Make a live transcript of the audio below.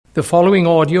The following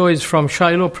audio is from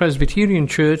Shiloh Presbyterian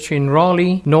Church in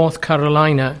Raleigh, North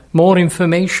Carolina. More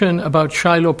information about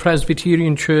Shiloh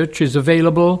Presbyterian Church is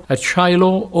available at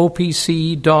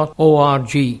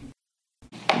shilohopc.org.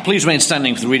 Please remain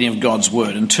standing for the reading of God's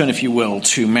Word and turn, if you will,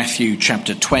 to Matthew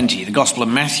chapter 20. The Gospel of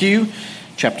Matthew,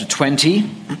 chapter 20. You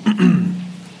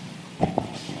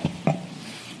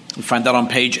find that on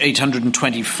page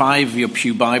 825 of your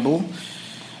Pew Bible.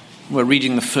 We're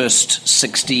reading the first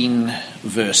 16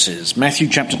 verses. Matthew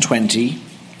chapter 20,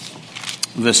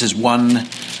 verses 1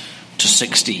 to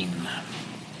 16.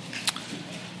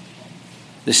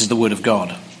 This is the word of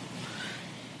God.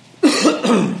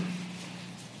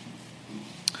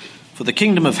 For the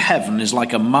kingdom of heaven is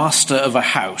like a master of a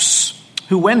house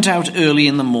who went out early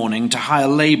in the morning to hire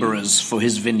laborers for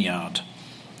his vineyard.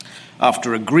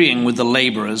 After agreeing with the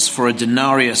laborers for a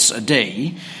denarius a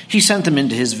day, he sent them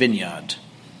into his vineyard.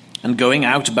 And going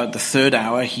out about the third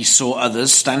hour, he saw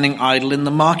others standing idle in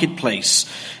the marketplace.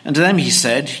 And to them he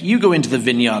said, "You go into the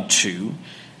vineyard too,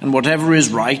 and whatever is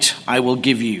right I will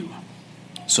give you."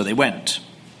 So they went.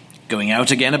 Going out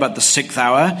again about the 6th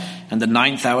hour and the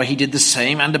 9th hour he did the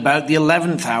same, and about the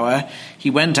 11th hour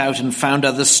he went out and found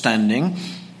others standing.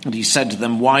 And he said to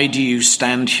them, "Why do you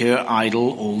stand here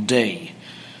idle all day?"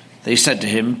 They said to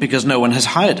him, "Because no one has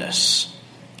hired us."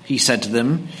 He said to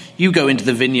them, "You go into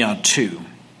the vineyard too."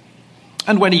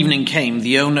 And when evening came,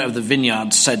 the owner of the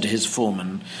vineyard said to his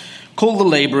foreman, "Call the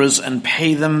laborers and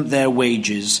pay them their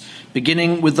wages,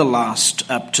 beginning with the last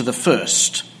up to the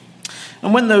first."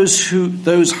 And when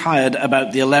those hired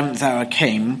about the 11th hour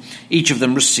came, each of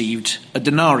them received a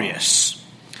denarius.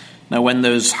 Now when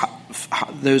those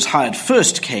hired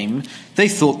first came, they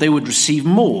thought they would receive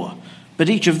more, but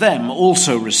each of them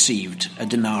also received a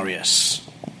denarius.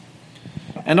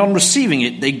 And on receiving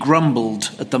it, they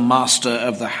grumbled at the master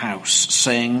of the house,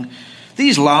 saying,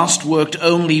 "These last worked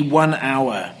only 1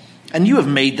 hour, and you have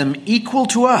made them equal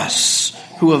to us,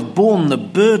 who have borne the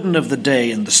burden of the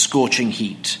day and the scorching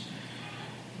heat."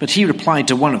 But he replied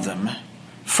to one of them,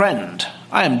 "Friend,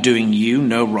 I am doing you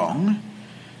no wrong.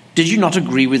 Did you not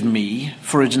agree with me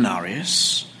for a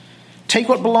denarius? Take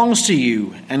what belongs to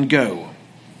you and go.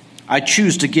 I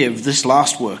choose to give this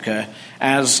last worker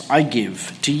as I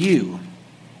give to you.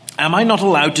 Am I not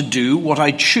allowed to do what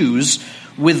I choose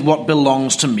with what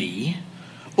belongs to me?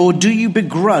 Or do you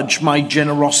begrudge my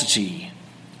generosity?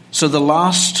 So the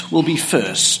last will be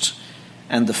first,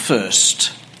 and the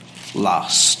first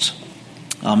last."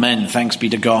 Amen. Thanks be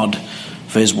to God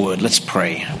for his word. Let's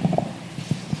pray.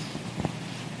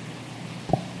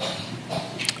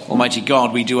 Almighty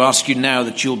God, we do ask you now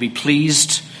that you'll be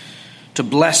pleased to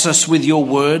bless us with your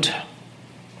word.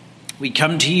 We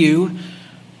come to you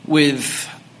with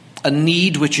a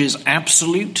need which is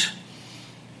absolute.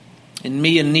 In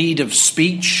me, a need of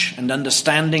speech and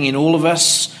understanding in all of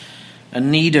us, a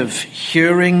need of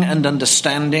hearing and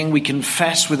understanding. We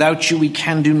confess without you we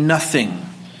can do nothing.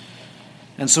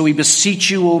 And so we beseech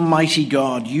you, Almighty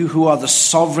God, you who are the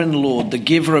sovereign Lord, the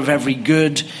giver of every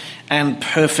good and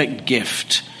perfect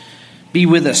gift. Be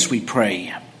with us, we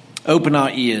pray. Open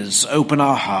our ears, open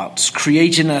our hearts,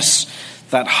 create in us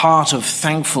that heart of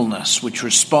thankfulness which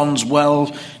responds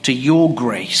well to your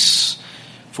grace.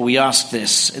 For we ask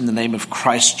this in the name of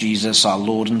Christ Jesus, our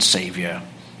Lord and Savior.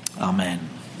 Amen.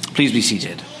 Please be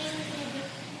seated.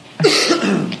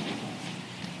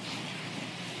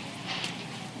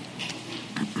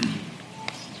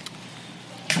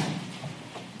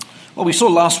 Well, we saw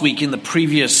last week in the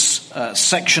previous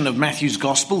section of Matthew's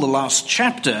Gospel, the last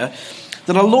chapter,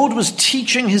 that our Lord was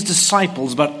teaching his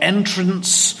disciples about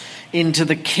entrance into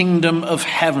the kingdom of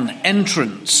heaven.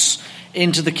 Entrance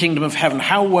into the kingdom of heaven.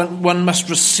 How one must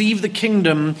receive the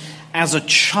kingdom as a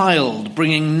child,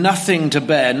 bringing nothing to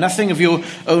bear, nothing of your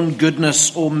own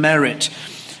goodness or merit.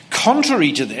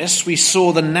 Contrary to this, we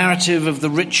saw the narrative of the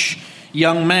rich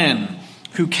young man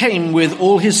who came with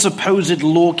all his supposed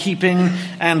law-keeping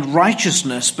and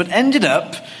righteousness, but ended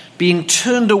up being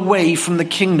turned away from the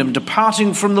kingdom,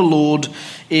 departing from the Lord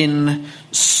in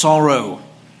sorrow.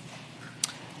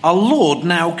 Our Lord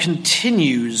now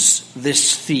continues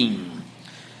this theme,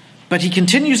 but he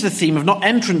continues the theme of not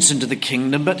entrance into the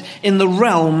kingdom, but in the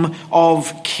realm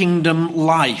of kingdom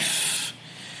life.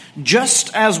 Just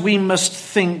as we must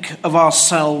think of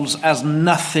ourselves as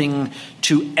nothing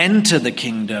to enter the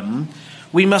kingdom,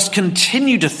 we must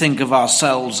continue to think of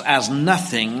ourselves as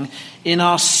nothing in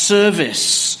our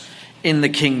service in the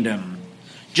kingdom.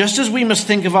 Just as we must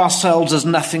think of ourselves as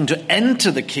nothing to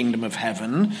enter the kingdom of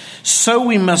heaven, so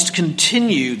we must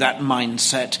continue that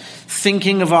mindset,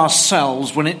 thinking of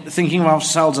ourselves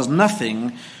as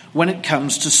nothing when it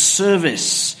comes to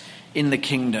service in the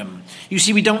kingdom. You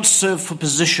see, we don't serve for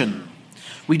position.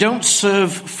 We don't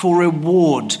serve for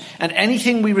reward. And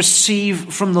anything we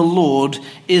receive from the Lord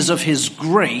is of his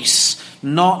grace,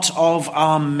 not of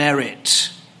our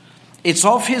merit. It's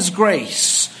of his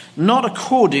grace, not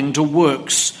according to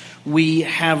works we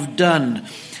have done.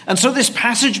 And so this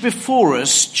passage before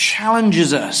us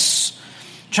challenges us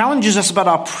about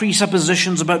our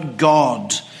presuppositions about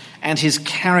God and his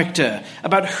character,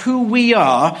 about who we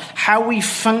are, how we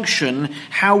function,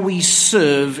 how we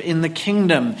serve in the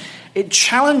kingdom. It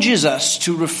challenges us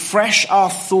to refresh our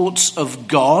thoughts of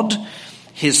God,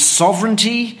 his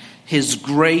sovereignty, his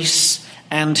grace,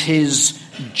 and his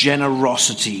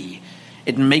generosity.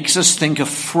 It makes us think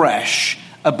afresh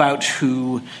about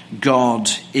who God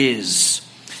is.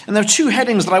 And there are two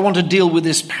headings that I want to deal with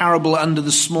this parable under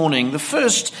this morning. The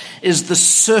first is the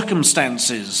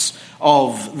circumstances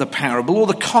of the parable, or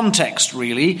the context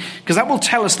really, because that will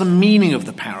tell us the meaning of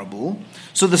the parable.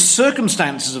 So the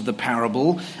circumstances of the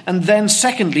parable, and then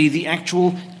secondly, the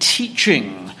actual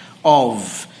teaching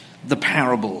of the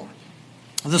parable.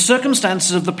 The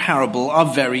circumstances of the parable are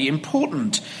very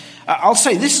important. I'll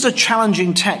say this is a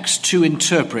challenging text to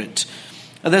interpret.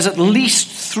 There's at least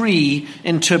 3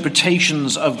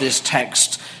 interpretations of this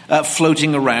text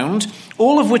floating around,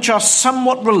 all of which are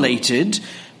somewhat related,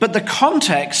 but the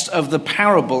context of the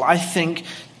parable, I think,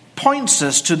 points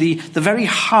us to the very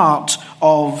heart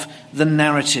of the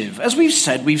narrative. As we've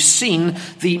said, we've seen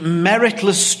the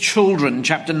meritless children,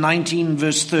 chapter 19,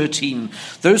 verse 13,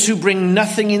 those who bring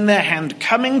nothing in their hand,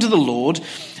 coming to the Lord,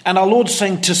 and our Lord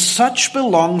saying, to such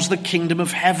belongs the kingdom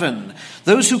of heaven.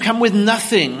 Those who come with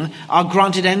nothing are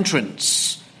granted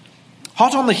entrance.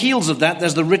 Hot on the heels of that,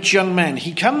 there's the rich young man.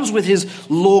 He comes with his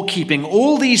law keeping.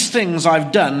 All these things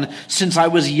I've done since I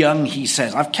was young, he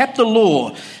says. I've kept the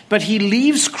law. But he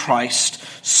leaves Christ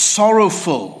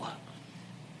sorrowful.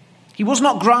 He was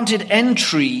not granted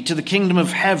entry to the kingdom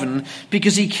of heaven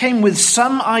because he came with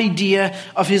some idea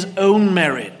of his own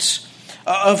merit,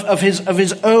 of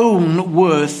his own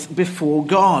worth before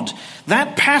God.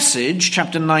 That passage,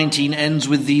 chapter 19, ends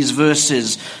with these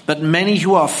verses, but many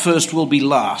who are first will be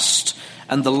last,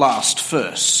 and the last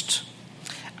first.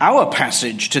 Our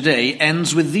passage today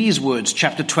ends with these words,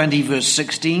 chapter 20, verse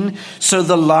 16, so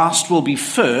the last will be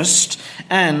first,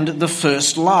 and the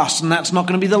first last. And that's not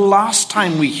going to be the last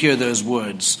time we hear those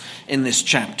words in this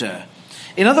chapter.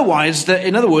 In other words,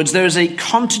 there is a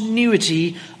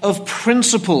continuity of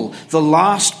principle, the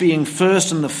last being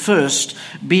first and the first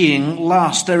being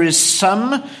last. There is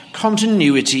some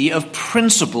continuity of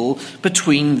principle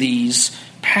between these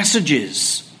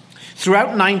passages.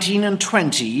 Throughout 19 and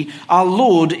 20, our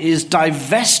Lord is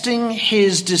divesting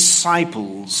his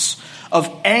disciples of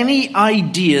any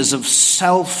ideas of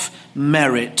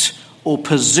self-merit or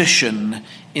position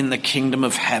in the kingdom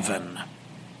of heaven.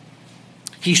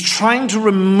 He's trying to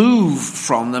remove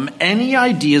from them any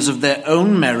ideas of their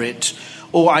own merit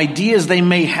or ideas they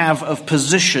may have of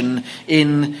position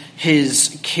in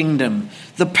his kingdom.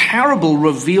 The parable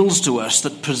reveals to us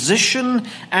that position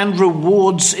and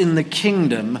rewards in the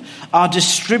kingdom are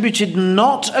distributed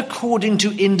not according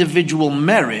to individual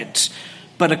merit,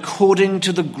 but according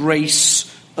to the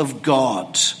grace of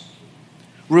God.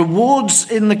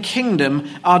 Rewards in the kingdom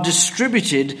are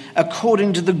distributed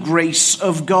according to the grace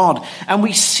of God. And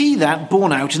we see that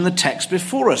borne out in the text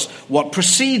before us. What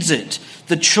precedes it?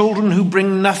 The children who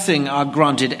bring nothing are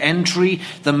granted entry.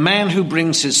 The man who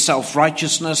brings his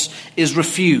self-righteousness is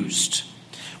refused.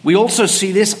 We also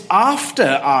see this after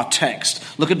our text.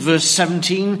 Look at verse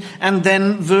 17 and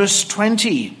then verse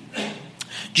 20.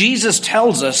 Jesus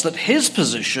tells us that his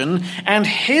position and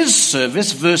his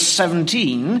service, verse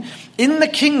 17, in the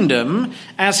kingdom,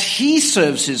 as he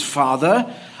serves his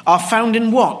Father, are found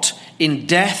in what? In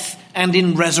death and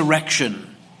in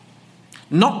resurrection.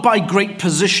 Not by great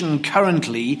position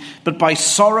currently, but by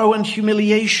sorrow and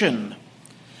humiliation.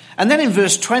 And then in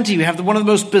verse 20, we have one of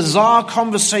the most bizarre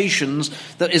conversations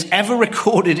that is ever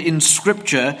recorded in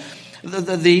Scripture.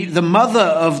 The mother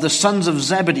of the sons of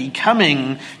Zebedee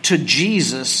coming to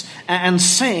Jesus and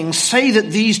saying, say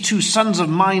that these 2 sons of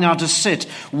mine are to sit,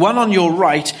 one on your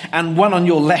right and one on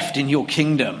your left in your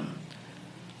kingdom.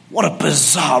 What a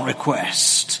bizarre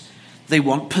request. They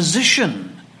want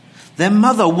position. Their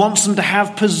mother wants them to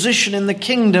have position in the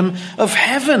kingdom of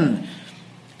heaven.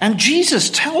 And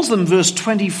Jesus tells them, verse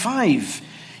 25,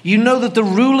 you know that the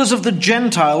rulers of the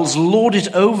Gentiles lord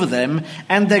it over them,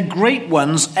 and their great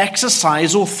ones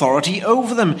exercise authority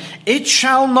over them. It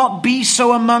shall not be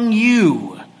so among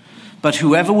you, but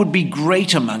whoever would be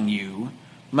great among you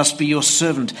must be your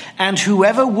servant, and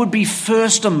whoever would be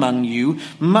first among you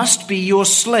must be your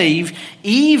slave,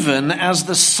 even as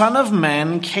the Son of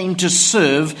Man came to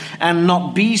serve and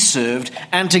not be served,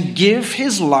 and to give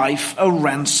his life a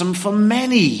ransom for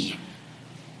many.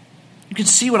 You can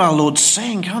see what our Lord's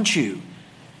saying, can't you?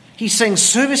 He's saying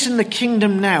service in the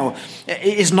kingdom now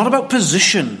is not about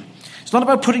position. It's not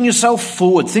about putting yourself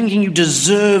forward, thinking you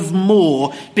deserve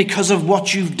more because of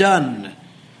what you've done.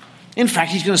 In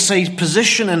fact, he's going to say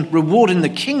position and reward in the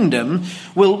kingdom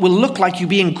will look like you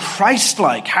being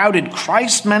Christ-like. How did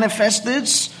Christ manifest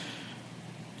this?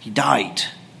 He died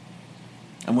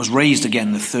and was raised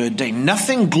again the third day.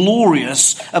 Nothing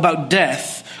glorious about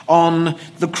death on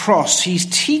the cross. He's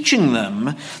teaching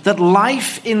them that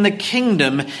life in the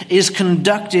kingdom is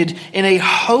conducted in a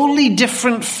wholly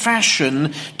different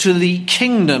fashion to the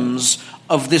kingdoms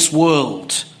of this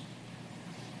world.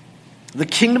 The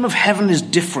kingdom of heaven is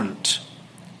different.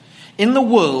 In the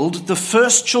world, the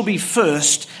first shall be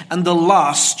first, and the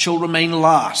last shall remain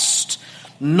last.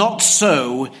 Not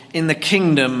so in the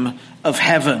kingdom of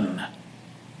heaven.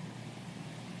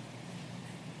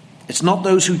 It's not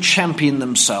those who champion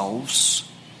themselves,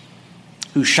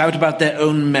 who shout about their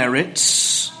own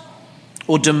merits,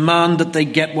 or demand that they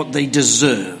get what they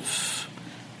deserve.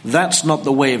 That's not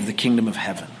the way of the kingdom of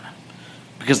heaven.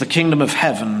 Because the kingdom of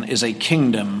heaven is a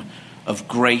kingdom of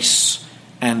grace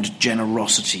and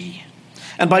generosity.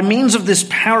 And by means of this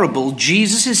parable,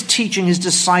 Jesus is teaching his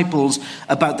disciples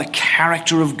about the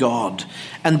character of God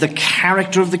and the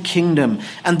character of the kingdom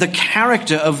and the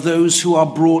character of those who are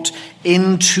brought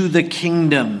into the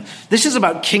kingdom. This is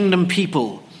about kingdom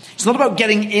people. It's not about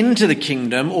getting into the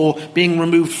kingdom or being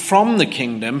removed from the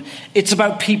kingdom. It's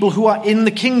about people who are in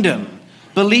the kingdom,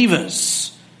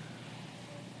 believers.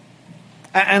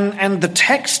 And the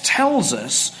text tells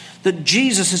us that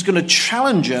Jesus is going to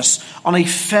challenge us on a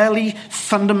fairly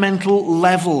fundamental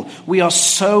level. We are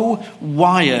so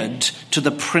wired to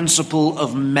the principle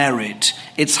of merit.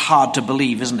 It's hard to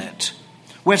believe, isn't it?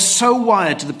 We're so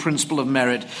wired to the principle of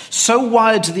merit, so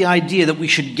wired to the idea that we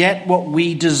should get what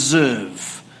we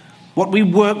deserve, what we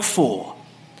work for.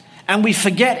 And we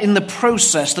forget in the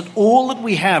process that all that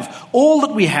we have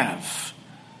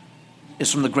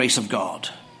is from the grace of God,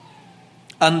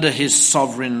 under his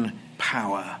sovereign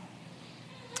power.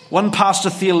 One pastor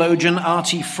theologian,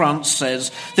 R.T. France,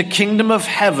 says, the kingdom of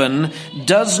heaven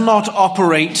does not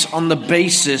operate on the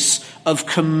basis of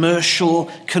commercial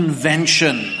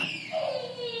convention.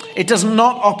 It does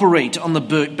not operate on the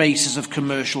basis of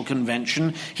commercial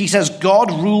convention. He says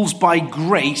God rules by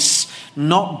grace,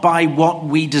 not by what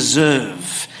we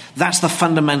deserve. That's the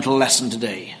fundamental lesson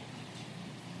today.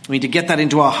 We need to get that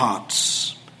into our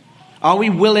hearts. Are we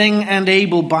willing and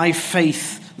able by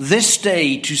faith this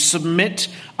day to submit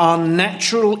our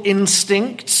natural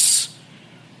instincts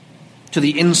to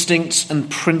the instincts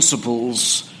and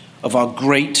principles of our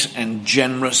great and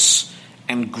generous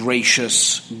and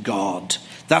gracious God?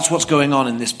 That's what's going on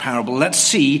in this parable. Let's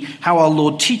see how our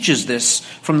Lord teaches this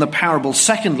from the parable.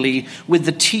 Secondly, with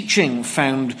the teaching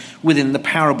found within the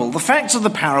parable. The facts of the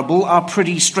parable are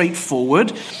pretty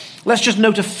straightforward. Let's just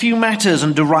note a few matters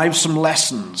and derive some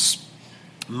lessons.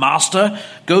 Master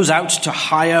goes out to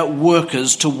hire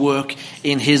workers to work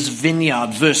in his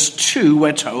vineyard. Verse 2,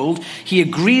 we're told, he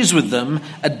agrees with them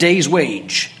a day's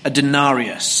wage, a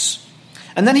denarius.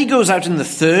 And then he goes out in the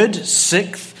 3rd,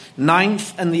 6th,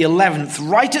 9th, and the 11th,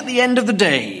 right at the end of the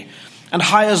day, and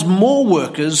hires more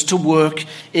workers to work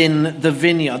in the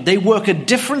vineyard. They work a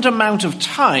different amount of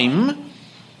time,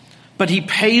 but he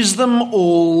pays them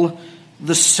all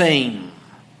the same.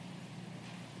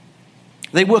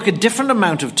 They work a different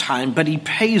amount of time, but he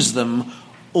pays them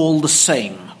all the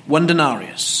same. 1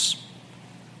 denarius.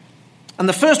 And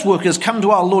the first workers come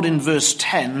to our Lord in verse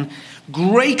 10,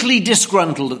 greatly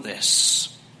disgruntled at this.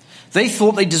 They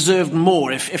thought they deserved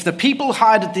more. If the people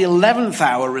hired at the 11th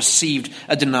hour received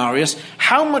a denarius,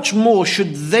 how much more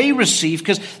should they receive?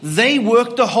 Because they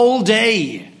worked the whole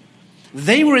day.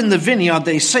 They were in the vineyard,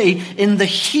 they say, in the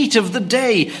heat of the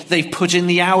day. They've put in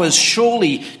the hours.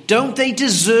 Surely, don't they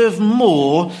deserve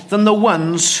more than the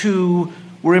ones who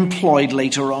were employed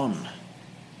later on?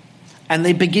 And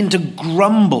they begin to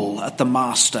grumble at the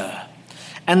master.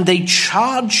 And they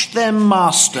charge their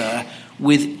master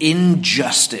with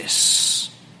injustice.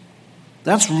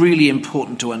 That's really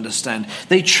important to understand.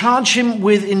 They charge him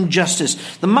with injustice.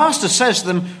 The master says to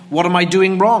them, what am I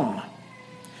doing wrong?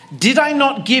 Did I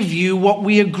not give you what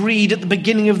we agreed at the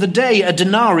beginning of the day, a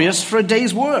denarius for a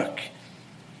day's work?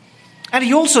 And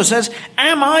he also says,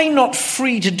 am I not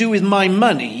free to do with my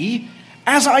money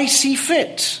as I see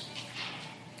fit?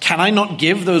 Can I not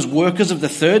give those workers of the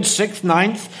 3rd, 6th,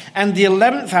 9th, and the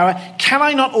 11th hour, can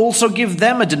I not also give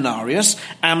them a denarius?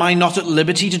 Am I not at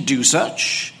liberty to do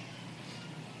such?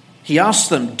 He asked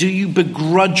them, do you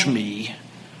begrudge me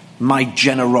my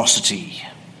generosity?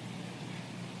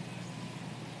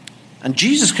 And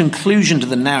Jesus' conclusion to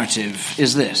the narrative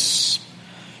is this: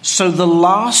 so the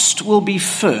last will be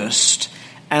first,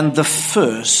 and the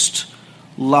first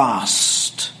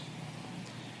last.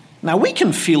 Now we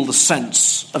can feel the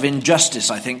sense of injustice,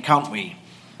 I think, can't we?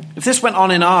 If this went on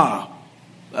in our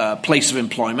place of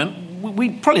employment,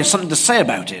 we'd probably have something to say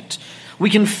about it.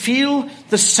 We can feel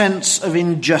the sense of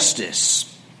injustice.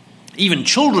 Even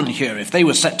children here, if they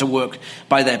were set to work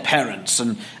by their parents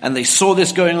and they saw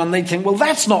this going on, they'd think, well,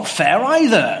 that's not fair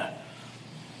either.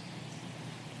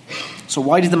 So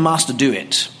why did the master do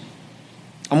it?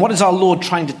 And what is our Lord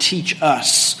trying to teach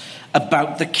us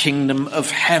about the kingdom of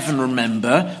heaven?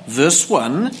 Remember, verse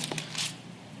 1,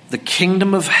 the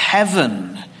kingdom of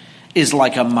heaven is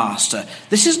like a master.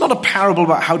 This is not a parable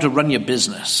about how to run your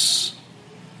business.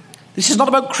 This is not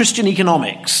about Christian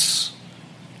economics.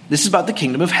 This is about the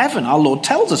kingdom of heaven. Our Lord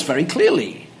tells us very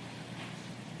clearly.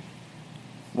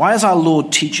 Why is our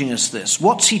Lord teaching us this?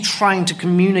 What's he trying to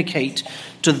communicate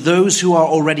to those who are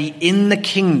already in the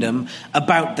kingdom,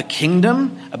 about the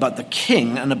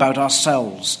king, and about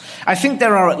ourselves? I think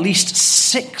there are at least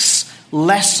 6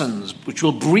 lessons, which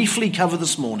we'll briefly cover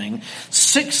this morning,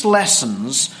 6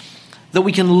 lessons that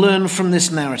we can learn from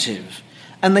this narrative.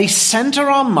 And they center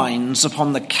our minds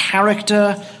upon the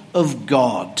character of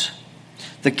God,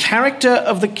 the character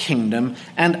of the kingdom,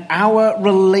 and our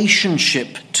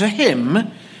relationship to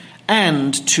him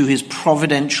and to his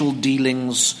providential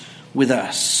dealings with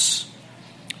us.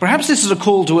 Perhaps this is a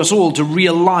call to us all to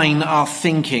realign our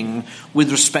thinking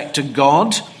with respect to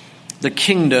God, the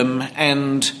kingdom,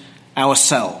 and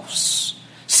ourselves.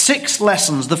 6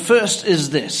 lessons. The first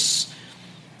is this.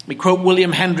 We quote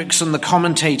William Hendrickson, the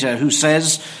commentator, who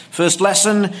says, first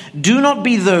lesson, do not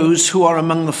be those who are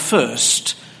among the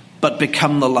first, but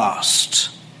become the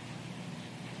last.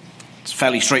 It's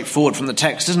fairly straightforward from the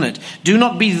text, isn't it? Do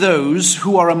not be those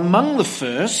who are among the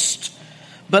first,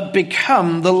 but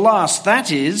become the last.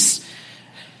 That is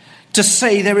to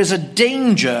say, there is a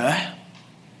danger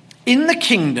in the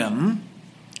kingdom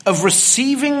of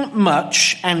receiving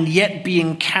much and yet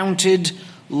being counted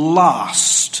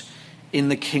last in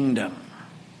the kingdom.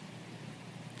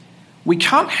 We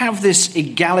can't have this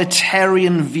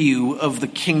egalitarian view of the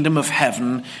kingdom of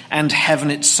heaven and heaven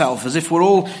itself, as if we're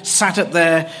all sat up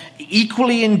there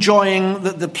equally enjoying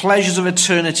the pleasures of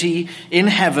eternity in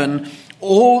heaven,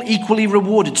 all equally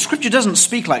rewarded. Scripture doesn't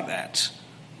speak like that.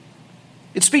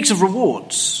 It speaks of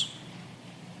rewards.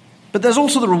 But there's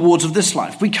also the rewards of this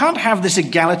life. We can't have this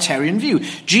egalitarian view.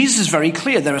 Jesus is very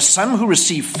clear. There are some who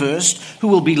receive first who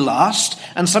will be last,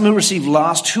 and some who receive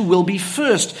last who will be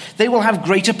first. They will have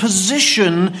greater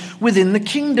position within the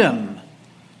kingdom.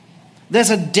 There's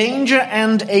a danger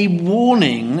and a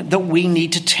warning that we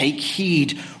need to take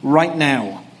heed right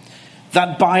now.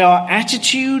 That by our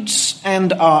attitudes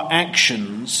and our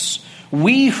actions,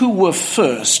 we who were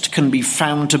first can be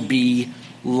found to be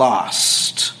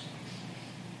last.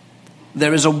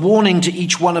 There is a warning to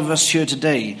each one of us here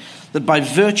today that by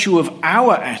virtue of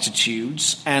our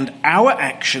attitudes and our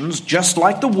actions, just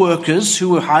like the workers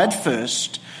who were hired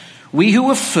first, we who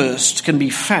were first can be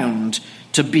found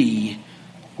to be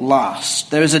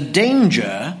last. There is a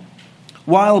danger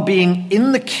while being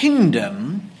in the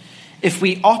kingdom if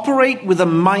we operate with a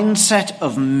mindset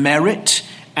of merit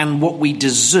and what we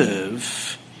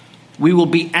deserve. We will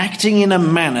be acting in a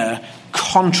manner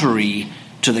contrary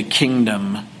to the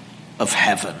kingdom of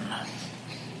heaven.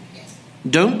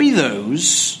 Don't be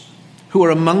those who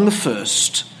are among the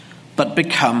first, but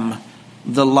become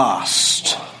the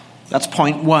last. That's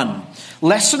point 1.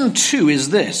 Lesson 2 is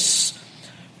this.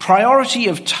 Priority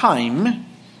of time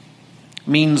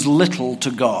means little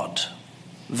to God.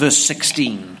 Verse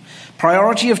 16.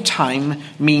 Priority of time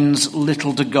means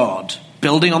little to God.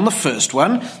 Building on the first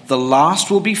one, the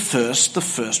last will be first, the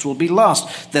first will be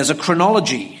last. There's a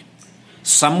chronology.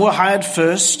 Some were hired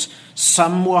first,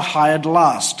 some were hired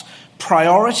last.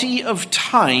 Priority of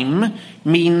time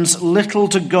means little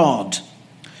to God.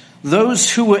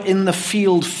 Those who were in the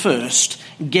field first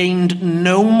gained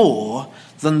no more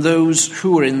than those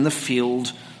who were in the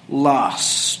field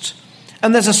last.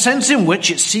 And there's a sense in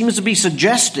which it seems to be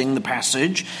suggesting, the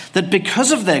passage, that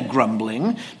because of their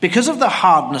grumbling, because of the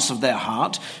hardness of their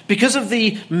heart, because of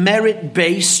the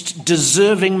merit-based,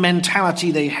 deserving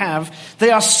mentality they have, they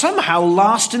are somehow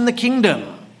last in the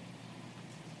kingdom.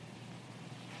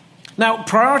 Now,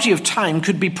 priority of time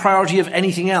could be priority of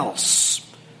anything else.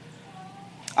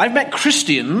 I've met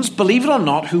Christians, believe it or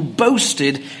not, who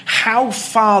boasted how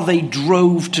far they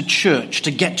drove to church,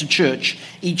 to get to church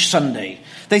each Sunday.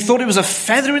 They thought it was a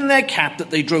feather in their cap that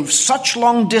they drove such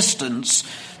long distance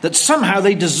that somehow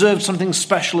they deserved something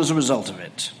special as a result of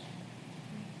it.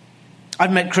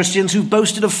 I've met Christians who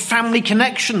boasted of family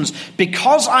connections.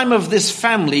 Because I'm of this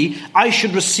family, I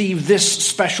should receive this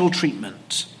special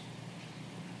treatment.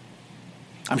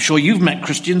 I'm sure you've met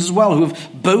Christians as well who have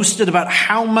boasted about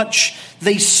how much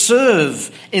they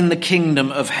serve in the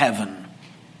kingdom of heaven.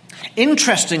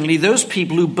 Interestingly, those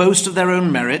people who boast of their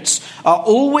own merits are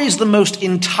always the most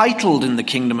entitled in the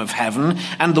kingdom of heaven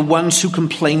and the ones who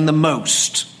complain the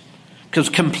most. Because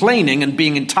complaining and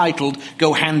being entitled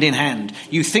go hand in hand.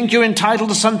 You think you're entitled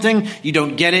to something, you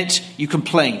don't get it, you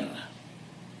complain.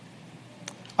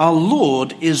 Our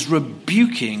Lord is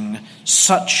rebuking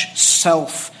such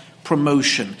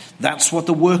self-promotion. That's what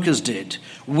the workers did.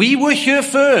 We were here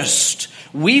first.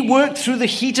 We worked through the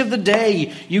heat of the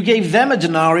day. You gave them a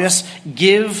denarius.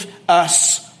 Give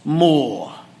us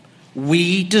more.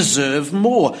 We deserve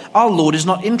more. Our Lord is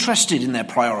not interested in their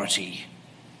priority.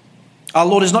 Our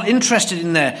Lord is not interested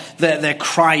in their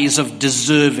cries of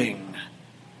deserving.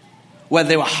 Whether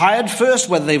they were hired first,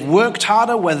 whether they've worked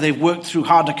harder, whether they've worked through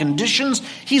harder conditions,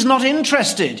 he's not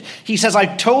interested. He says,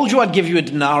 I told you I'd give you a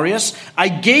denarius. I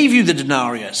gave you the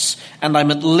denarius, and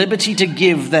I'm at liberty to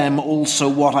give them also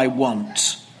what I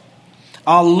want.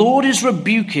 Our Lord is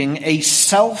rebuking a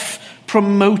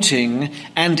self-promoting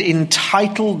and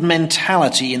entitled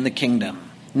mentality in the kingdom.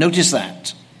 Notice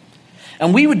that.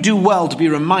 And we would do well to be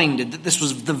reminded that this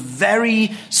was the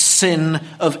very sin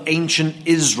of ancient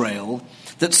Israel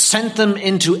that sent them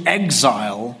into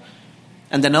exile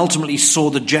and then ultimately saw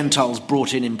the Gentiles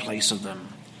brought in place of them.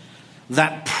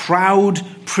 That proud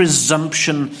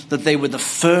presumption that they were the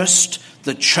first,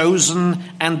 the chosen,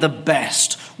 and the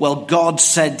best. Well, God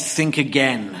said, think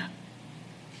again.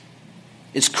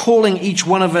 It's calling each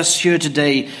one of us here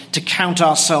today to count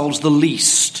ourselves the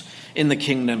least in the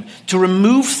kingdom, to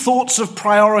remove thoughts of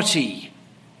priority.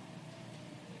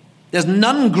 There's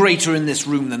none greater in this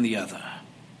room than the other.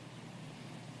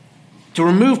 To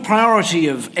remove priority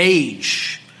of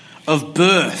age, of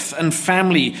birth and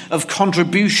family, of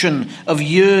contribution, of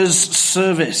years'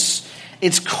 service.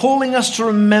 It's calling us to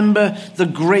remember the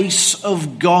grace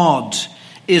of God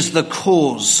is the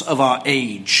cause of our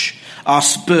age, our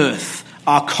birth,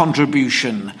 our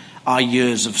contribution, our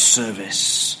years of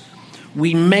service.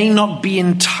 We may not be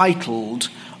entitled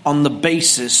on the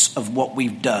basis of what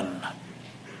we've done.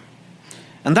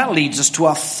 And that leads us to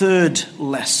our third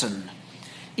lesson.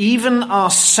 Even our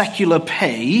secular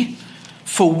pay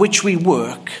for which we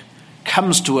work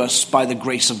comes to us by the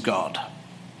grace of God.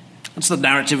 That's the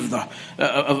narrative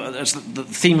that's the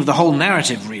theme of the whole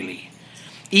narrative, really.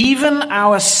 Even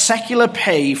our secular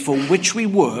pay for which we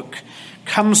work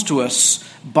comes to us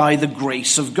by the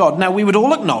grace of God. Now, we would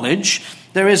all acknowledge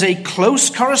there is a close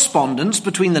correspondence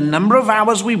between the number of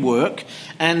hours we work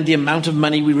and the amount of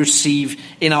money we receive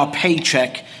in our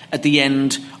paycheck at the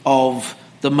end of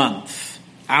the month.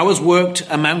 Hours worked,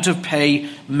 amount of pay,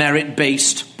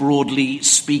 merit-based, broadly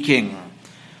speaking.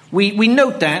 We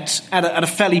note that at a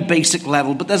fairly basic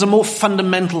level, but there's a more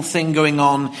fundamental thing going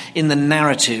on in the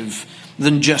narrative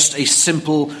than just a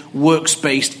simple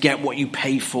works-based,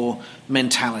 get-what-you-pay-for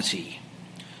mentality.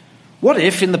 What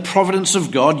if, in the providence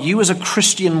of God, you as a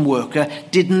Christian worker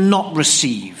did not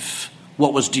receive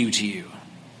what was due to you?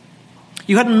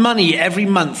 You had money every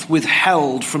month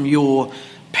withheld from your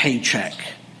paycheck.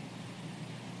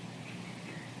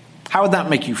 How would that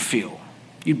make you feel?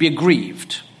 You'd be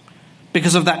aggrieved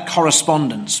because of that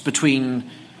correspondence between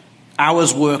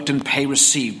hours worked and pay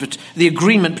received, but the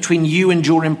agreement between you and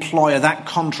your employer, that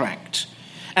contract.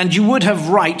 And you would have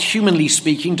right, humanly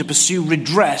speaking, to pursue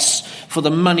redress for the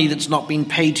money that's not been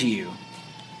paid to you.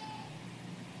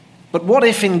 But what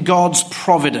if in God's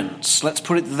providence, let's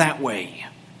put it that way,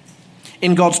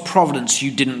 in God's providence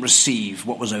you didn't receive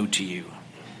what was owed to you?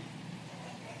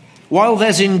 While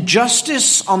there's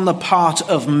injustice on the part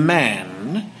of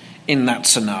man in that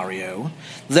scenario,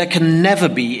 there can never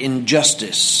be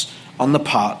injustice on the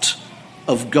part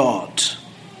of God.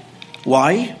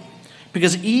 Why?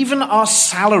 Because even our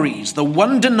salaries, the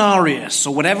 1 denarius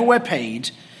or whatever we're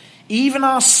paid, even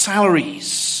our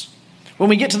salaries, when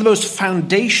we get to the most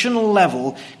foundational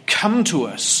level, come to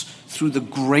us through the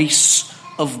grace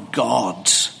of God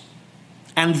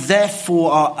and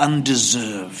therefore are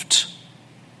undeserved.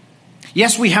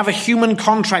 Yes, we have a human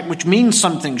contract which means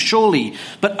something, surely,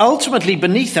 but ultimately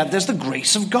beneath that there's the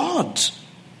grace of God.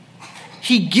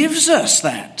 He gives us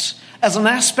that as an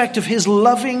aspect of his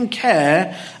loving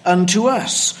care unto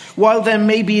us. While there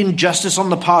may be injustice on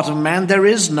the part of man, there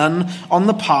is none on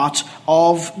the part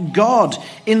of God.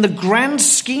 In the grand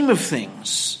scheme of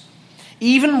things,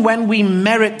 even when we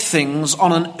merit things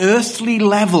on an earthly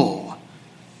level,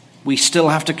 we still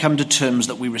have to come to terms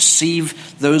that we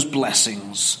receive those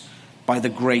blessings by the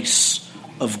grace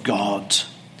of God.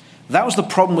 That was the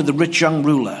problem with the rich young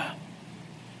ruler.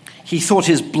 He thought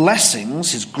his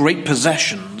blessings, his great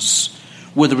possessions,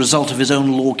 were the result of his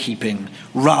own law-keeping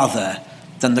rather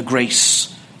than the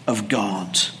grace of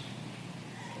God.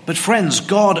 But friends,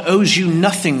 God owes you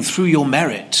nothing through your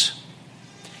merit.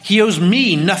 He owes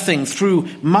me nothing through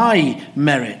my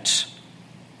merit.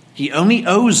 He only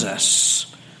owes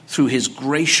us through his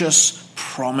gracious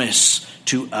promise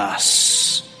to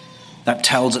us. That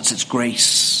tells us it's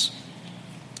grace.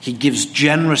 He gives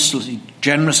generously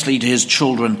to his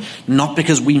children, not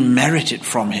because we merit it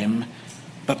from him,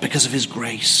 but because of his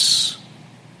grace.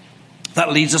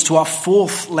 That leads us to our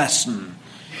fourth lesson.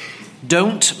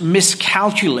 Don't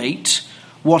miscalculate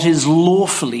what is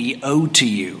lawfully owed to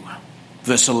you.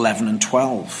 Verse 11 and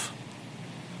 12.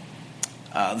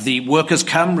 The workers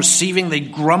come, receiving, they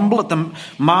grumble at the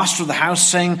master of the house,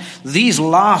 saying, "These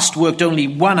last worked only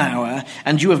 1 hour,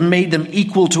 and you have made them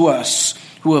equal to us,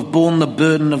 who have borne the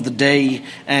burden of the day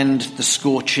and the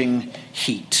scorching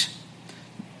heat."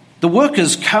 The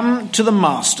workers come to the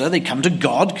master, they come to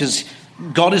God, because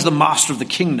God is the master of the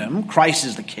kingdom, Christ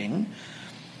is the king.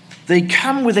 They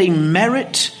come with a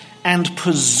merit and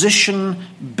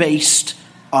position-based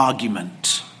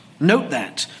argument. Note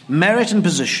that, merit and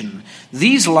position.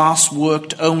 These last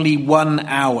worked only 1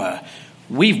 hour.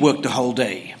 We've worked the whole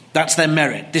day. That's their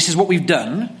merit. This is what we've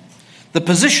done. The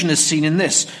position is seen in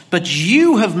this. But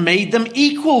you have made them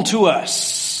equal to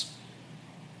us.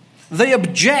 They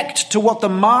object to what the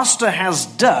master has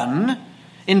done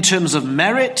in terms of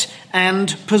merit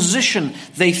and position.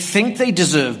 They think they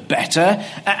deserve better,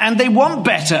 and they want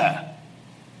better.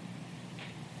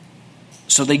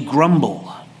 So they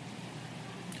grumble,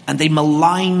 and they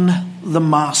malign the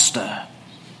master.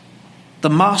 The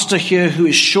master here who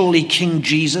is surely King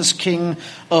Jesus, King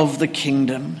of the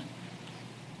kingdom.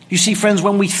 You see, friends,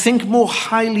 when we think more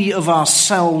highly of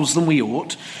ourselves than we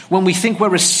ought, when we think we're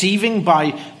receiving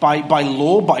by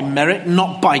law, by merit,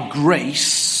 not by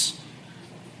grace,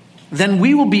 then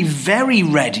we will be very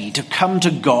ready to come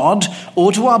to God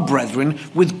or to our brethren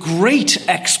with great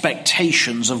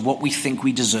expectations of what we think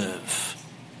we deserve.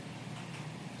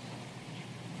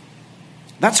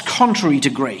 That's contrary to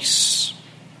grace.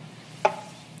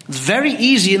 It's very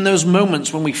easy in those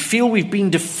moments when we feel we've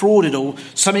been defrauded or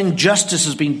some injustice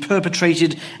has been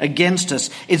perpetrated against us.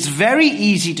 It's very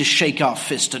easy to shake our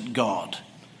fist at God.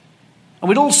 And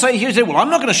we'd all say here today, well, I'm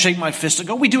not going to shake my fist at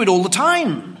God. We do it all the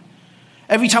time.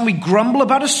 Every time we grumble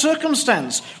about a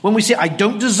circumstance, when we say, I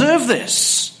don't deserve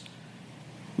this,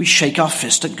 we shake our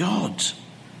fist at God.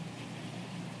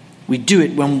 We do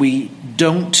it when we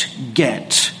don't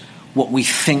get what we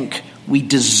think we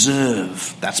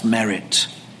deserve. That's merit.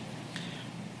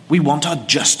 We want our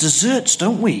just deserts,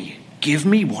 don't we? Give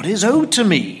me what is owed to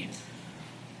me.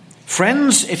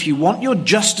 Friends, if you want your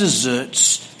just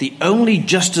deserts, the only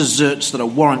just deserts that are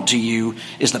warranted to you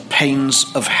is the pains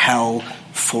of hell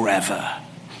forever.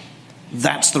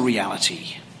 That's the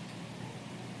reality.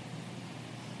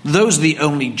 Those are the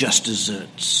only just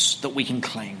deserts that we can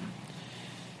claim.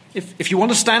 If you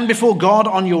want to stand before God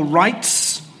on your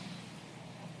rights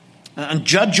and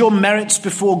judge your merits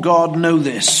before God, know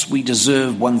this: we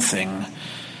deserve one thing: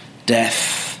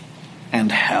 death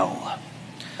and hell.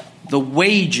 The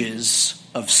wages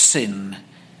of sin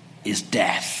is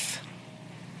death.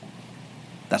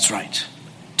 That's right.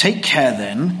 Take care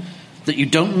then that you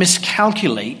don't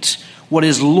miscalculate what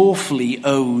is lawfully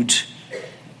owed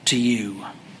to you.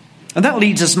 And that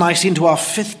leads us nicely into our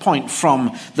fifth point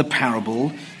from the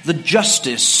parable: the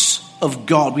justice of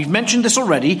God. We've mentioned this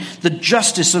already, the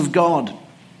justice of God.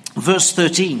 Verse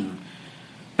 13.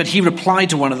 But he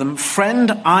replied to one of them,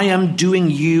 "Friend, I am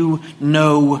doing you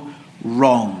no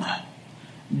wrong.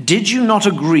 Did you not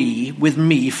agree with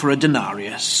me for a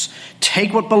denarius?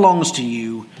 Take what belongs to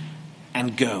you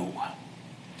and go."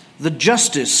 The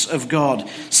justice of God.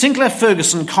 Sinclair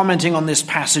Ferguson, commenting on this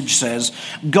passage, says,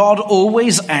 God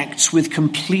always acts with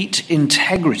complete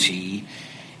integrity,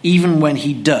 even when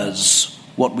he does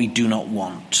what we do not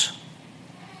want.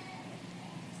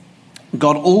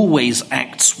 God always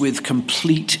acts with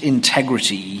complete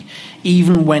integrity,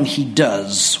 even when he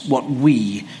does what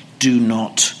we do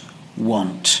not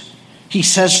want. He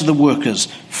says to the workers,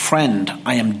 "Friend,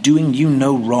 I am doing you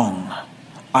no wrong.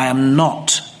 I am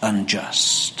not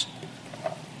unjust."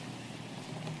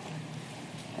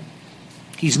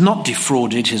 He's not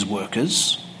defrauded his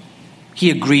workers. He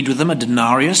agreed with them a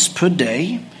denarius per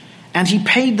day, and he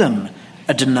paid them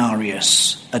a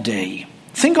denarius a day.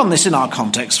 Think on this in our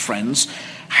context, friends.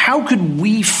 How could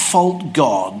we fault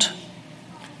God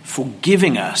for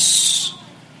giving us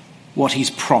what he's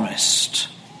promised,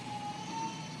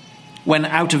 when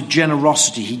out of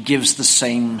generosity he gives the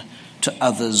same to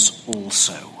others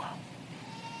also?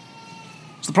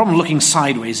 It's the problem looking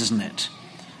sideways, isn't it?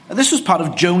 This was part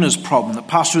of Jonah's problem that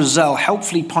Pastor Azell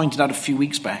helpfully pointed out a few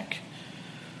weeks back.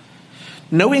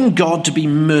 Knowing God to be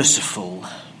merciful,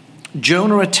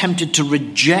 Jonah attempted to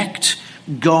reject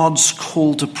God's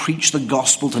call to preach the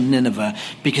gospel to Nineveh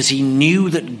because he knew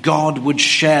that God would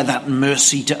share that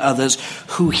mercy to others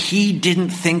who he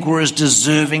didn't think were as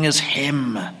deserving as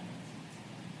him.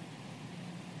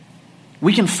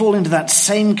 We can fall into that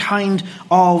same kind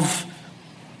of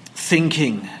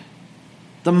thinking.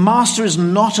 The master is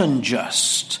not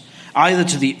unjust, either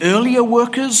to the earlier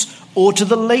workers or to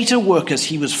the later workers.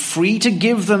 He was free to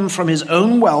give them from his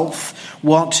own wealth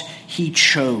what he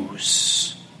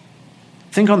chose.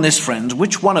 Think on this, friends.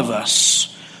 Which one of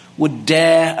us would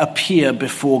dare appear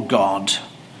before God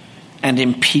and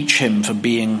impeach him for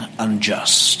being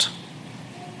unjust?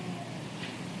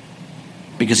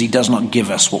 Because he does not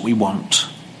give us what we want,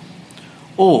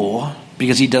 or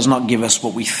because he does not give us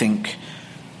what we think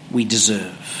we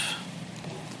deserve.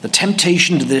 The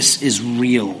temptation to this is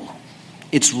real.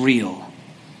 It's real.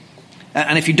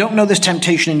 And if you don't know this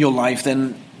temptation in your life,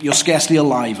 then you're scarcely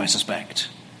alive, I suspect.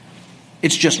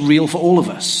 It's just real for all of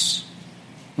us.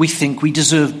 We think we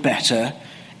deserve better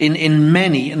in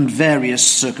many and various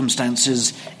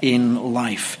circumstances in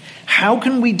life. How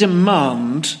can we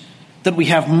demand that we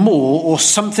have more or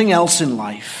something else in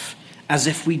life as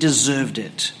if we deserved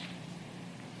it?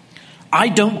 I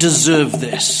don't deserve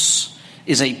this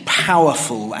is a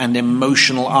powerful and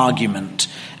emotional argument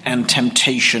and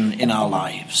temptation in our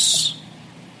lives.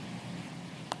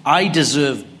 I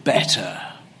deserve better.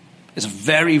 It's a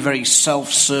very, very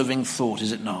self-serving thought,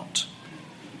 is it not?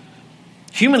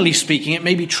 Humanly speaking, it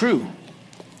may be true.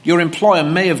 Your employer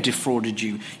may have defrauded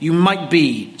you. You might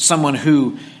be someone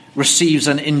who receives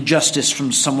an injustice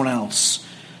from someone else.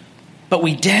 But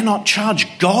we dare not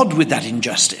charge God with that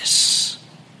injustice.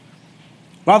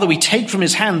 Rather, we take from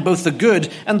his hand both the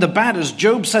good and the bad. As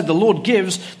Job said, the Lord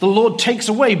gives, the Lord takes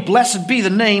away. Blessed be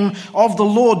the name of the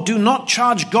Lord. Do not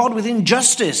charge God with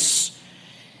injustice.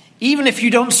 Even if you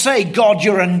don't say, God,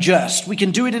 you're unjust, we can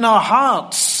do it in our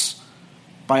hearts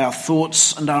by our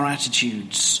thoughts and our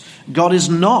attitudes. God is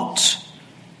not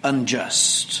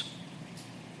unjust.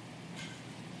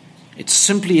 It's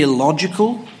simply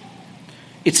illogical.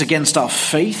 It's against our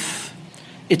faith.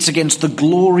 It's against the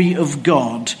glory of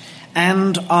God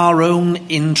and our own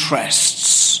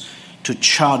interests to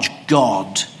charge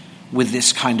God with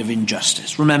this kind of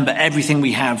injustice. Remember, everything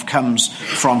we have comes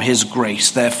from his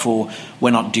grace. Therefore,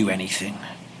 we're not due anything.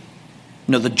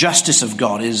 No, the justice of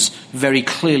God is very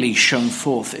clearly shown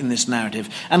forth in this narrative.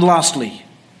 And lastly,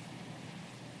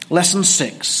 lesson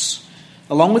 6.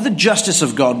 Along with the justice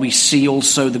of God, we see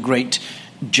also the great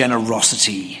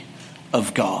generosity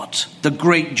of God. The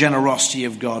great generosity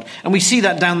of God. And we see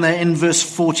that down there in verse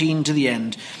 14 to the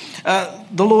end.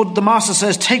 The master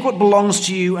says, take what belongs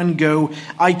to you and go.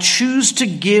 I choose to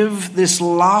give this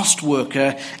last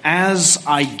worker as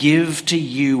I give to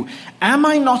you. Am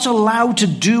I not allowed to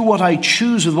do what I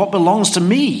choose with what belongs to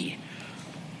me?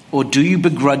 Or do you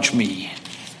begrudge me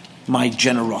my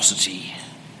generosity?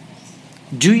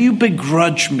 Do you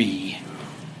begrudge me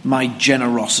my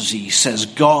generosity, says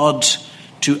God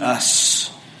to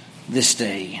us this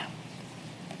day.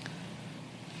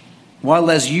 While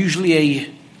there's usually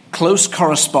a close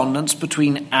correspondence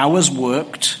between hours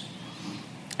worked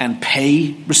and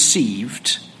pay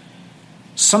received,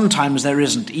 sometimes there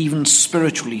isn't, even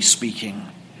spiritually speaking.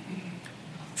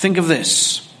 Think of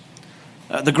this.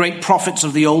 The great prophets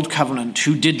of the Old Covenant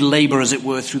who did labor, as it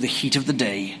were, through the heat of the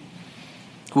day,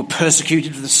 who were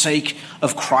persecuted for the sake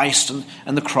of Christ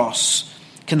and the cross.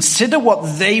 Consider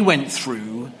what they went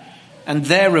through and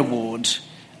their reward,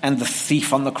 and the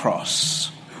thief on the cross.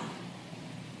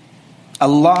 A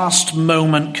last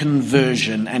moment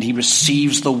conversion, and he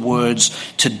receives the words,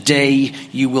 today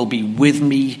you will be with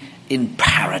me in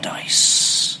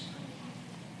paradise.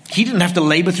 He didn't have to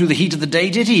labor through the heat of the day,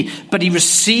 did he? But he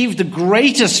received the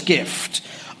greatest gift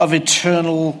of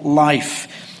eternal life.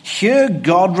 Here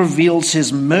God reveals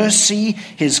his mercy,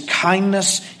 his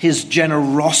kindness, his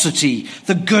generosity,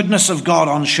 the goodness of God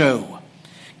on show.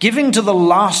 Giving to the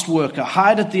last worker,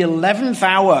 hired at the 11th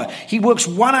hour, he works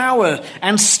 1 hour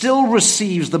and still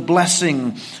receives the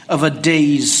blessing of a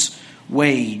day's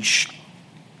wage.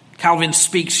 Calvin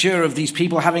speaks here of these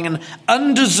people having an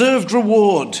undeserved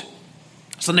reward.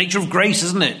 It's the nature of grace,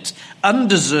 isn't it?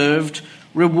 Undeserved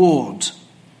reward.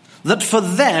 That for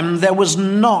them there was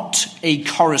not a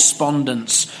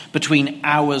correspondence between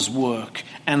hours' work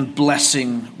and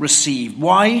blessing received.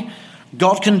 Why?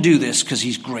 God can do this because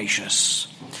he's gracious.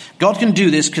 God can do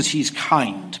this because he's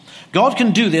kind. God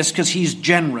can do this because he's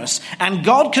generous. And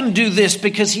God can do this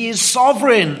because he is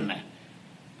sovereign.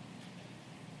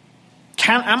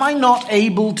 Am I not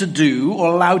able to do or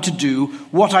allowed to do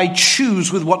what I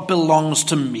choose with what belongs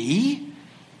to me?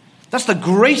 That's the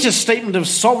greatest statement of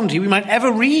sovereignty we might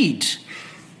ever read.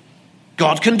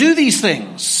 God can do these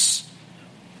things.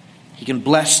 He can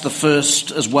bless the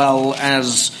first as well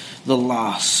as the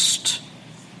last.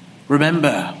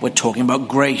 Remember, we're talking about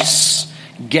grace,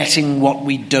 getting what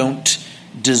we don't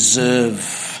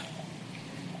deserve.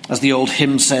 As the old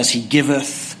hymn says, he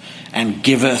giveth and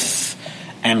giveth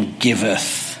and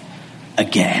giveth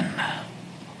again.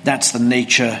 That's the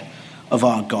nature of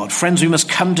our God. Friends, we must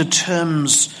come to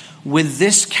terms with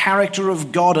this character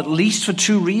of God, at least for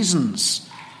two reasons.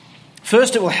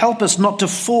 First, it will help us not to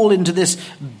fall into this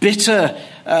bitter,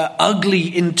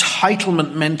 ugly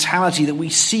entitlement mentality that we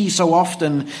see so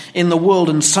often in the world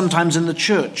and sometimes in the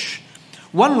church.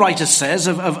 One writer says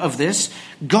of this,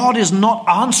 God is not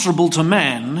answerable to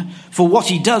man for what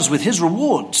he does with his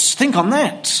rewards. Think on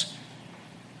that.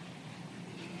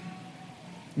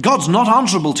 God's not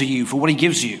answerable to you for what he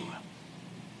gives you.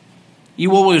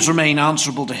 You always remain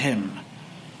answerable to him.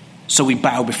 So we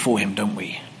bow before him, don't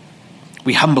we?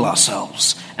 We humble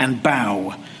ourselves and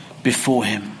bow before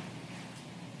him.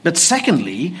 But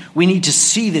secondly, we need to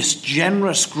see this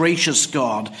generous, gracious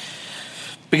God,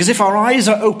 because if our eyes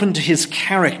are open to his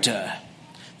character,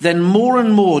 then more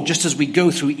and more, just as we go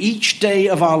through each day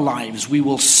of our lives, we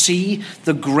will see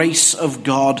the grace of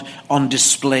God on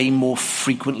display more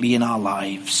frequently in our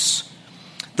lives.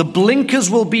 The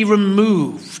blinkers will be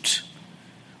removed.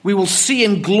 We will see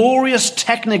in glorious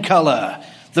technicolor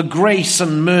the grace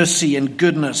and mercy and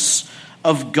goodness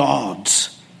of God.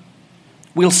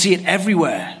 We'll see it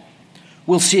everywhere.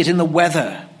 We'll see it in the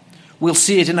weather. We'll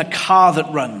see it in a car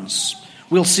that runs.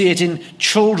 We'll see it in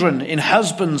children, in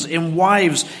husbands, in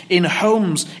wives, in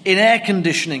homes, in air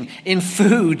conditioning, in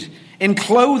food, in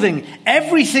clothing,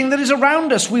 everything that is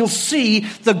around us. We'll see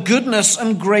the goodness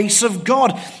and grace of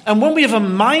God. And when we have a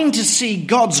mind to see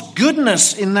God's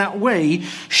goodness in that way,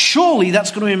 surely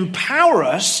that's going to empower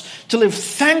us to live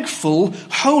thankful,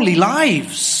 holy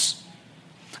lives.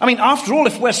 I mean, after all,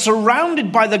 if we're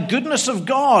surrounded by the goodness of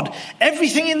God,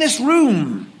 everything in this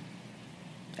room,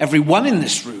 everyone in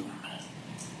this room,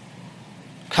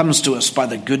 comes to us by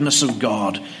the goodness of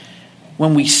God.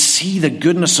 When we see the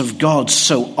goodness of God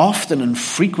so often and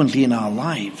frequently in our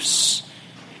lives,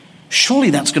 surely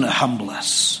that's going to humble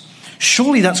us.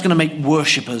 Surely that's going to make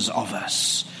worshippers of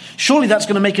us. Surely that's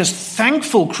going to make us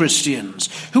thankful Christians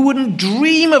who wouldn't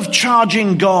dream of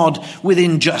charging God with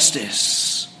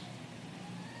injustice.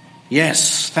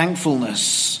 Yes,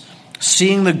 thankfulness,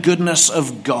 seeing the goodness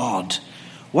of God.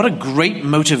 What a great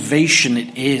motivation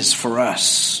it is for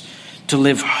us to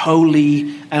live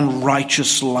holy and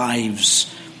righteous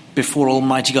lives before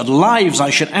Almighty God. Lives, I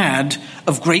should add,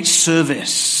 of great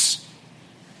service.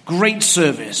 Great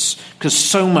service, because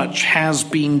so much has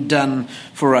been done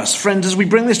for us. Friends, as we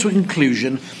bring this to a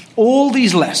conclusion, all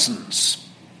these lessons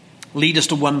lead us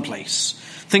to one place.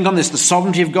 Think on this: the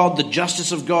sovereignty of God, the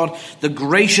justice of God, the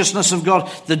graciousness of God,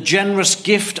 the generous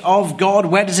gift of God.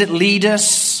 Where does it lead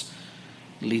us?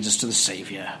 It leads us to the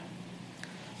Savior.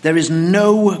 There is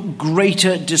no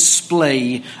greater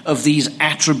display of these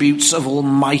attributes of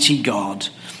Almighty God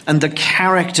and the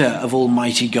character of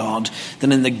Almighty God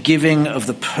than in the giving of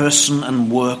the person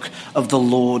and work of the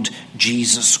Lord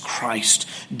Jesus Christ.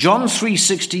 John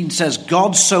 3:16 says,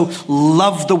 God so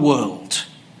loved the world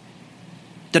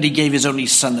that he gave his only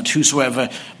Son, that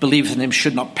whosoever believeth in him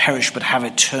should not perish but have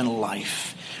eternal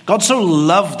life. God so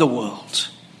loved the world.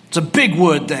 It's a big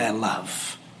word there,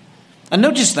 love. And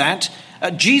notice that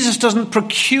Jesus doesn't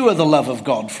procure the love of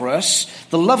God for us.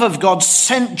 The love of God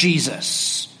sent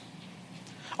Jesus.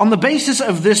 On the basis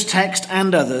of this text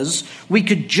and others, we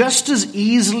could just as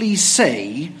easily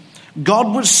say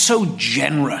God was so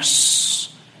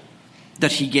generous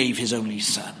that he gave his only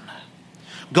Son.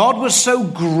 God was so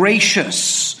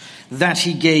gracious that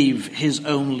he gave his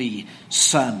only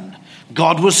Son.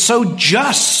 God was so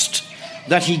just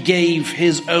that he gave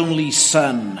his only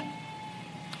Son.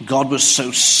 God was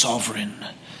so sovereign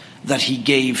that he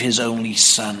gave his only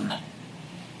Son,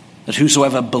 that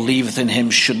whosoever believeth in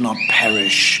him should not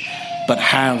perish, but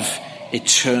have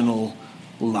eternal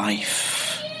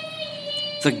life.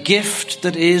 the gift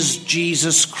that is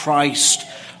Jesus Christ,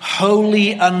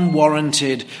 wholly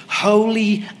unwarranted,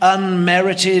 wholly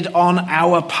unmerited on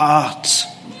our part.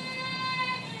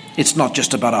 It's not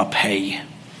just about our pay.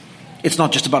 It's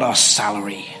not just about our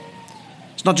salary.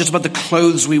 It's not just about the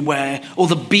clothes we wear or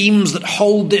the beams that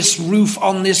hold this roof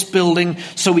on this building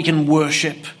so we can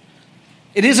worship.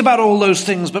 It is about all those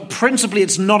things, but principally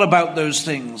it's not about those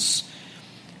things.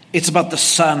 It's about the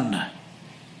Son,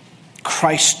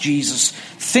 Christ Jesus.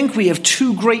 Think we have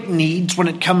two great needs when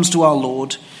it comes to our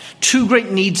Lord. Two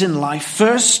great needs in life.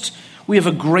 First, we have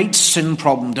a great sin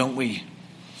problem, don't we?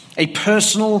 A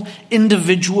personal,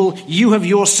 individual, you have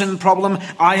your sin problem,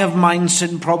 I have mine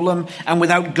sin problem, and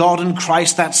without God and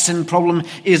Christ, that sin problem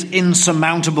is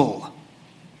insurmountable.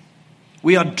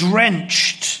 We are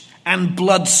drenched and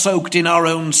blood-soaked in our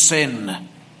own sin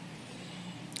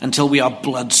until we are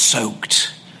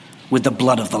blood-soaked with the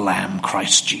blood of the Lamb,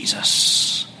 Christ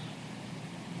Jesus.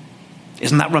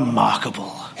 Isn't that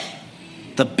remarkable?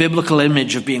 The biblical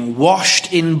image of being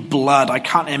washed in blood. I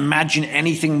can't imagine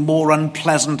anything more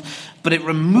unpleasant, but it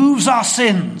removes our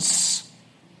sins.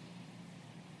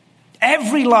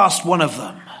 Every last one of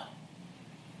them.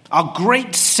 Our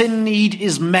great sin need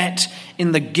is met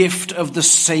in the gift of the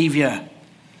Savior.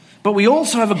 But we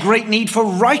also have a great need for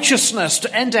righteousness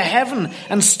to enter heaven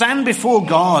and stand before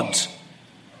God.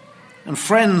 And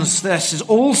friends, this is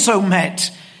also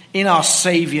met in our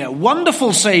Savior,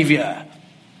 wonderful Savior.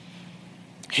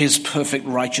 His perfect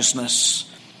righteousness,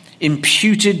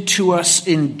 imputed to us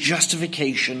in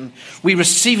justification. We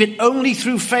receive it only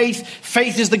through faith.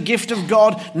 Faith is the gift of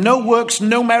God. No works,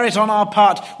 no merit on our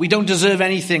part. We don't deserve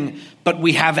anything, but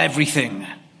we have everything.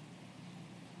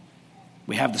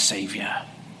 We have the Savior.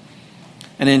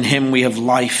 And in him we have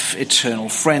life eternal.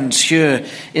 Friends, here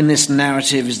in this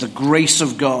narrative is the grace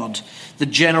of God, the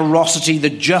generosity, the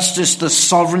justice, the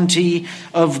sovereignty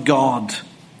of God,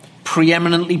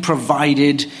 preeminently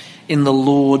provided in the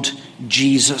Lord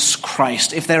Jesus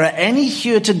Christ. If there are any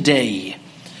here today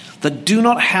that do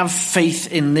not have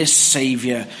faith in this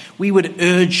Savior, we would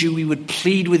urge you, we would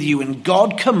plead with you, and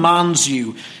God commands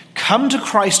you, come to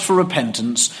Christ for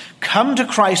repentance, come to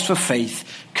Christ for faith,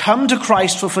 come to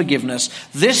Christ for forgiveness.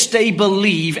 This day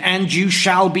believe and you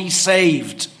shall be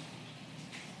saved.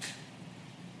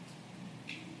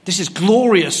 This is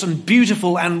glorious and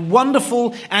beautiful and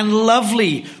wonderful and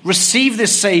lovely. Receive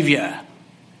this Savior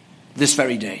this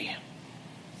very day.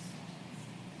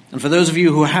 And for those of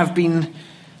you who have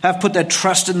put their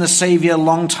trust in the Savior a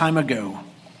long time ago,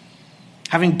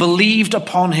 having believed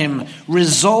upon him,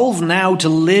 resolve now to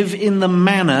live in the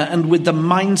manner and with the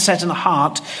mindset and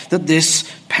heart that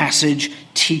this passage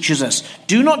teaches us.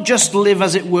 Do not just live,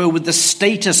 as it were, with the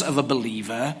status of a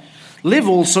believer. Live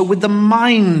also with the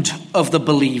mind of the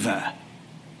believer.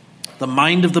 The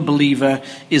mind of the believer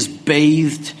is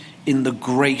bathed in the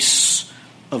grace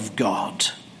of God.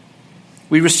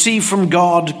 We receive from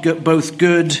God both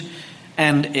good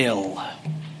and ill.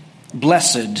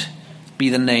 Blessed be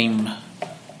the name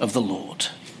of the Lord.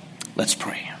 Let's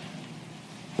pray.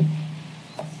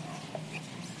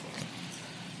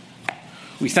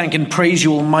 We thank and praise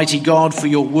you, Almighty God, for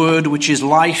your word, which is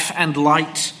life and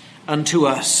light unto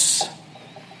us.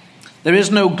 There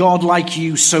is no God like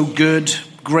you, so good,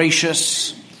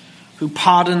 gracious, who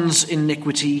pardons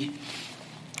iniquity,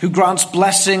 who grants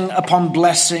blessing upon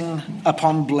blessing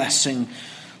upon blessing.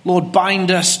 Lord, bind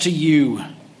us to you.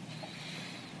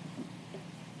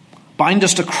 Bind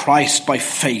us to Christ by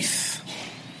faith.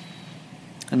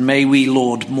 And may we,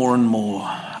 Lord, more and more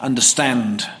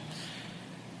understand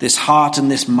this heart and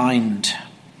this mind,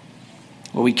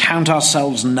 where we count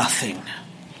ourselves nothing,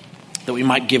 that we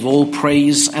might give all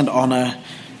praise and honor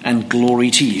and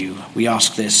glory to you. We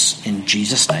ask this in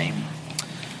Jesus' name.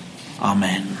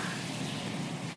 Amen.